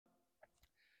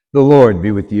The Lord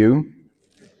be with you.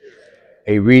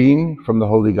 A reading from the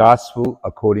Holy Gospel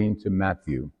according to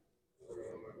Matthew.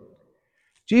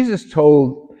 Jesus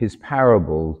told his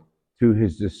parable to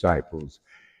his disciples.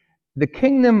 The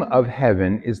kingdom of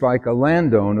heaven is like a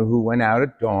landowner who went out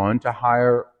at dawn to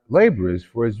hire laborers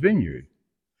for his vineyard.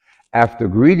 After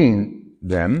greeting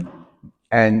them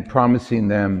and promising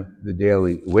them the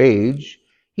daily wage,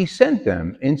 he sent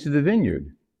them into the vineyard.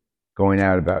 Going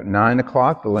out about 9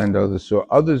 o'clock, the landowner saw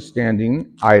others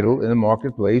standing idle in the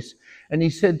marketplace, and he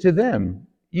said to them,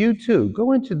 "You too,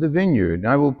 go into the vineyard, and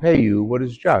I will pay you what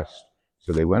is just."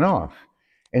 So they went off.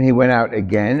 And he went out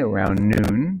again around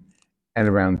noon and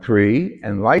around 3,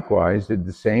 and likewise did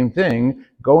the same thing.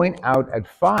 Going out at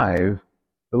 5,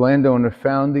 the landowner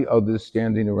found the others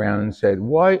standing around and said,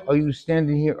 "Why are you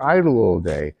standing here idle all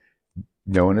day?"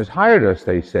 "No one has hired us,"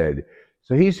 they said.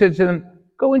 So he said to them,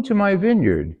 "Go into my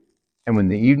vineyard." And when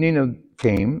the evening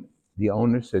came, the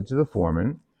owner said to the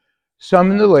foreman,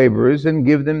 "Summon the laborers and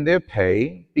give them their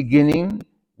pay, beginning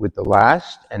with the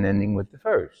last and ending with the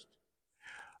first."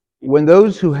 When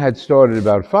those who had started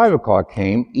about 5 o'clock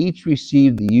came, each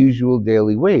received the usual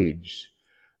daily wage.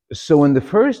 So when the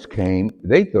first came,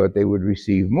 they thought they would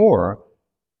receive more,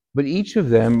 but each of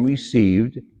them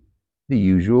received the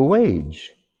usual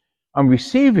wage. On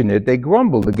receiving it, they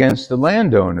grumbled against the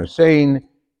landowner, saying,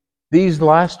 "These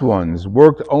last ones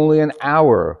worked only an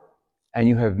hour, and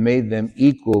you have made them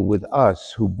equal with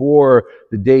us, who bore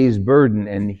the day's burden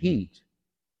and heat."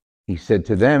 He said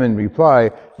to them in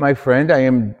reply, "My friend, I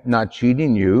am not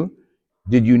cheating you.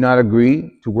 Did you not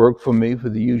agree to work for me for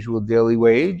the usual daily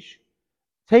wage?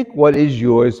 Take what is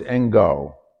yours and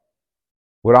go.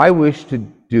 What I wish to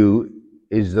do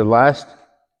is the last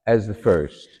as the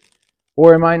first.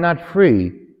 Or am I not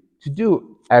free to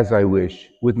do as I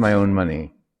wish with my own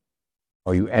money?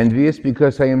 Are you envious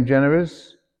because I am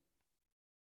generous?"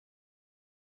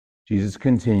 Jesus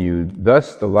continued,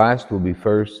 "Thus the last will be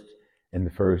first, and the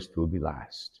first will be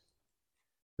last."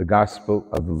 The Gospel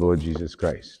of the Lord Jesus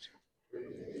Christ.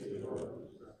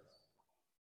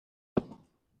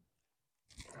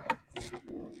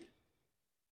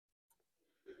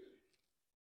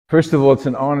 First of all, it's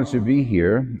an honor to be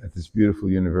here at this beautiful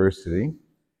university.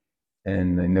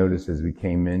 And I noticed as we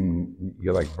came in,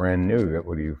 you're like brand new.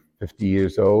 What are you, 50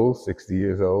 years old, 60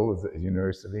 years old at the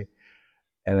university?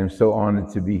 And I'm so honored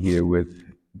to be here with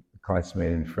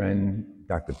classmate and friend,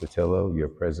 Dr. Patillo, your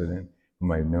president,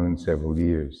 whom I've known several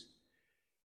years.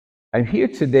 I'm here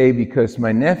today because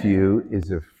my nephew is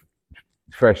a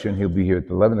freshman. He'll be here at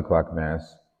the 11 o'clock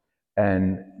Mass.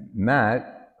 And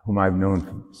Matt, whom I've known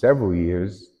for several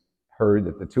years, heard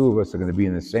that the two of us are going to be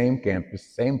in the same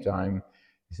campus, same time.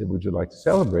 He said, "Would you like to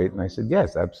celebrate?" And I said,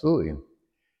 "Yes, absolutely."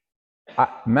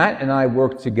 Matt and I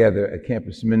worked together at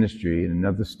campus ministry in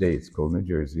another state, it's called New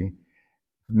Jersey,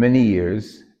 for many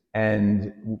years,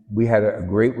 and we had a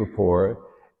great rapport.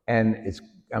 And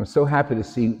I'm so happy to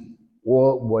see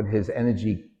all what his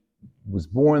energy was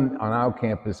born on our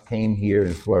campus came here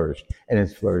and flourished, and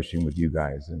it's flourishing with you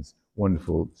guys. And it's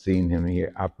wonderful seeing him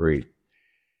here operate.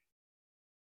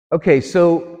 Okay,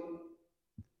 so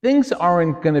things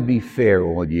aren't going to be fair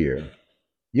all year.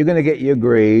 You're going to get your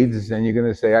grades, and you're going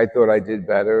to say, "I thought I did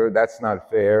better. That's not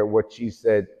fair. What she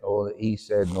said, or he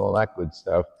said," and all that good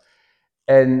stuff.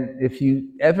 And if you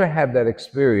ever have that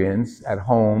experience at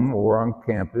home or on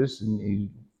campus, and you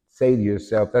say to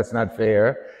yourself, "That's not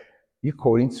fair," you're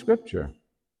quoting Scripture.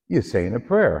 You're saying a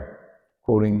prayer,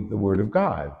 quoting the Word of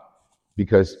God,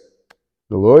 because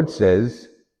the Lord says,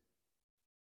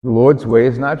 the Lord's way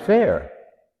is not fair.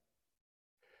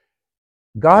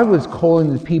 God was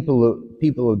calling the people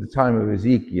of the time of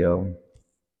Ezekiel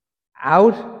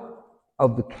out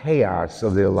of the chaos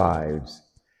of their lives.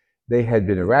 They had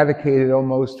been eradicated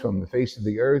almost from the face of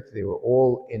the earth. They were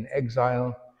all in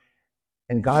exile.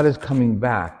 And God is coming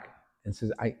back and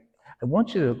says, I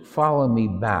want you to follow me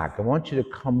back. I want you to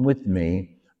come with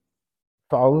me,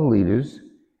 follow the leaders,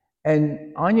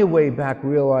 and on your way back,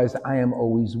 realize I am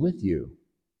always with you.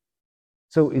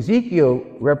 So Ezekiel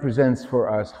represents for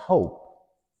us hope.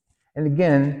 And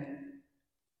again,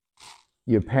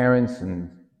 your parents and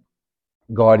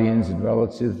guardians and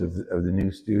relatives of the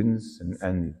new students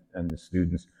and the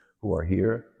students who are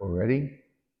here already,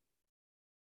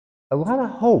 a lot of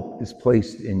hope is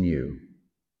placed in you.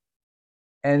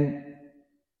 And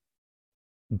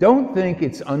don't think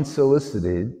it's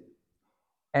unsolicited,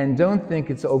 and don't think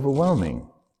it's overwhelming.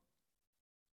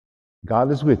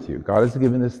 God is with you. God has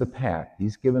given us the path.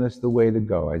 He's given us the way to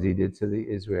go, as he did to the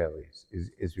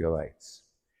Israelites.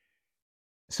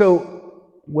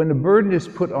 So when a burden is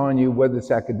put on you, whether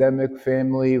it's academic,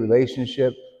 family,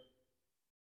 relationship,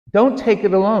 Don't take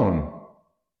it alone.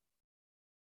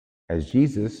 As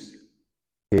Jesus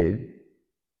did,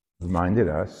 reminded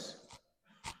us,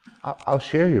 I'll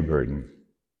share your burden.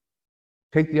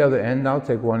 Take the other end, I'll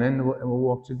take one end, and we'll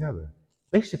walk together.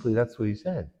 Basically, that's what he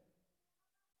said.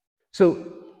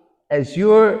 So, as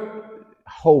your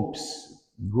hopes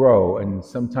grow, and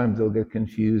sometimes they'll get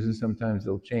confused and sometimes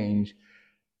they'll change,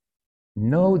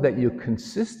 know that your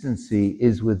consistency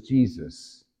is with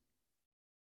Jesus.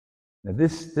 Now,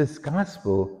 this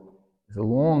gospel is a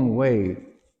long way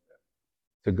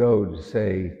to go to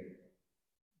say,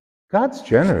 God's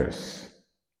generous.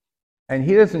 And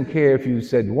he doesn't care if you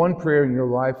said one prayer in your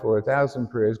life or 1,000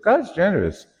 prayers. God's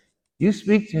generous. You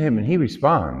speak to him and he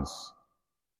responds.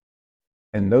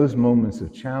 And those moments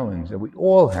of challenge that we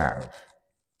all have,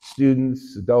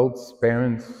 students, adults,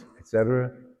 parents,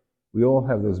 etc., we all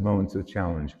have those moments of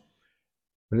challenge.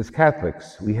 But as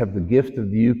Catholics, we have the gift of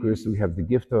the Eucharist, we have the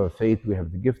gift of our faith, we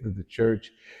have the gift of the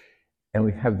church, and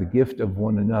we have the gift of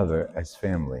one another as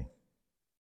family.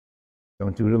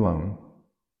 Don't do it alone.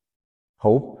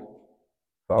 Hope,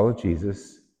 follow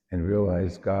Jesus, and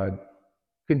realize God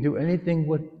can do anything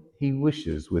what he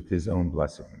wishes with his own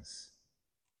blessings.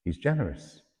 He's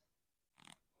generous.